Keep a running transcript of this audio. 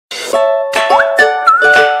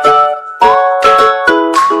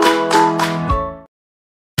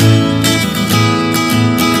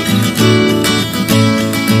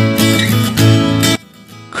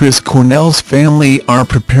Chris Cornell's family are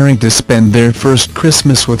preparing to spend their first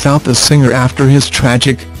Christmas without the singer after his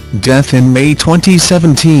tragic death in May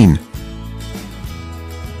 2017.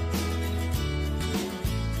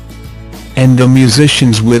 And the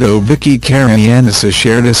musician's widow Vicky Karayiannis has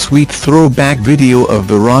shared a sweet throwback video of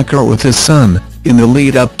the rocker with his son, in the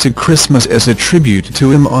lead-up to Christmas as a tribute to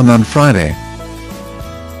him on Friday.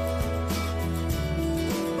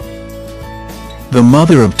 The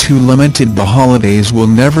mother of two lamented the holidays will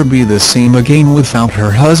never be the same again without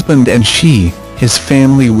her husband, and his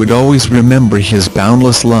family would always remember his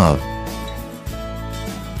boundless love.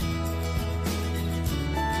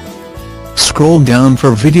 Scroll down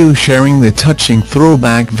for video sharing the touching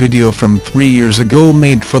throwback video from 3 years ago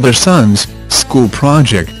made for their son's school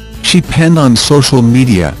project, she penned on social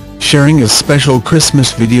media, sharing a special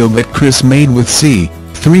Christmas video that Chris made with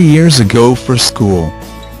 3 years ago for school.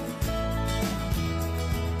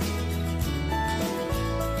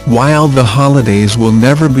 While the holidays will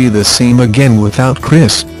never be the same again without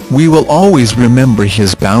Chris, we will always remember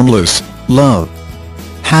his boundless love.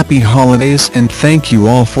 Happy holidays and thank you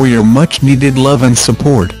all for your much-needed love and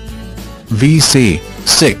support. VC,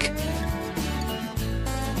 sick.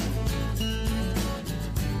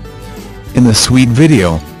 In the sweet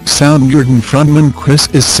video, Soundgarden frontman Chris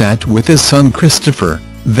is sat with his son Christopher,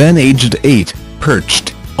 then aged 8,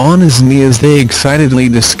 perched on his knee as they excitedly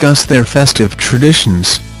discuss their festive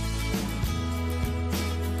traditions.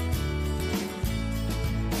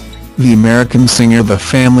 The American singer the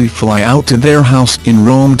family fly out to their house in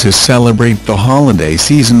Rome to celebrate the holiday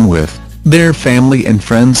season with their family and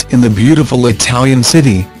friends in the beautiful Italian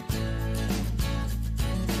city.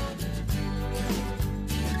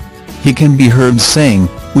 He can be heard saying,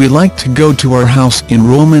 "We like to go to our house in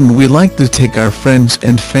Rome and we like to take our friends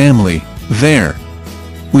and family there.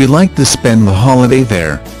 We like to spend the holiday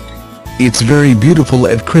there. It's very beautiful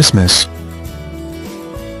at Christmas."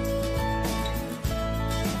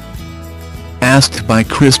 Asked by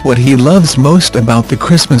Chris what he loves most about the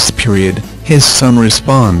Christmas period, his son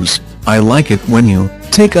responds, "I like it when you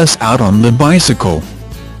take us out on the bicycle."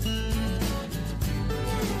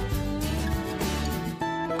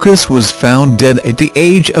 Chris was found dead at the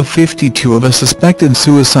age of 52 of a suspected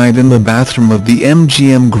suicide in the bathroom of the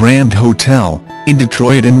MGM Grand Hotel in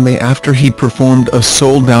Detroit in May after he performed a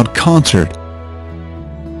sold-out concert.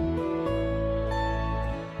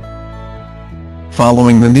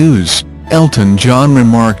 Following the news, Elton John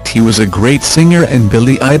remarked he was a great singer and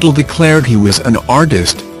Billy Idol declared he was an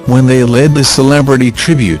artist, when they led the celebrity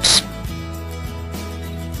tributes.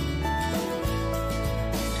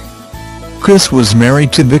 Chris was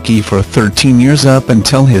married to Vicky for 13 years up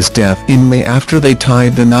until his death in May after they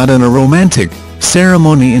tied the knot in a romantic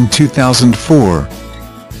ceremony in 2004.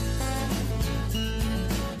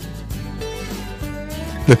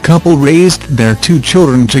 The couple raised their 2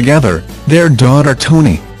 children together, their daughter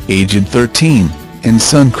Toni, aged 13, and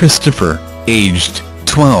son Christopher, aged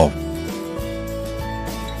 12.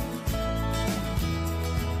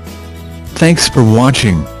 Thanks for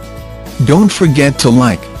watching. Don't forget to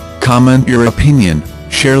like, comment your opinion,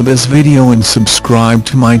 share this video and subscribe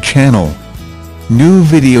to my channel. New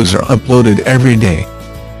videos are uploaded every day.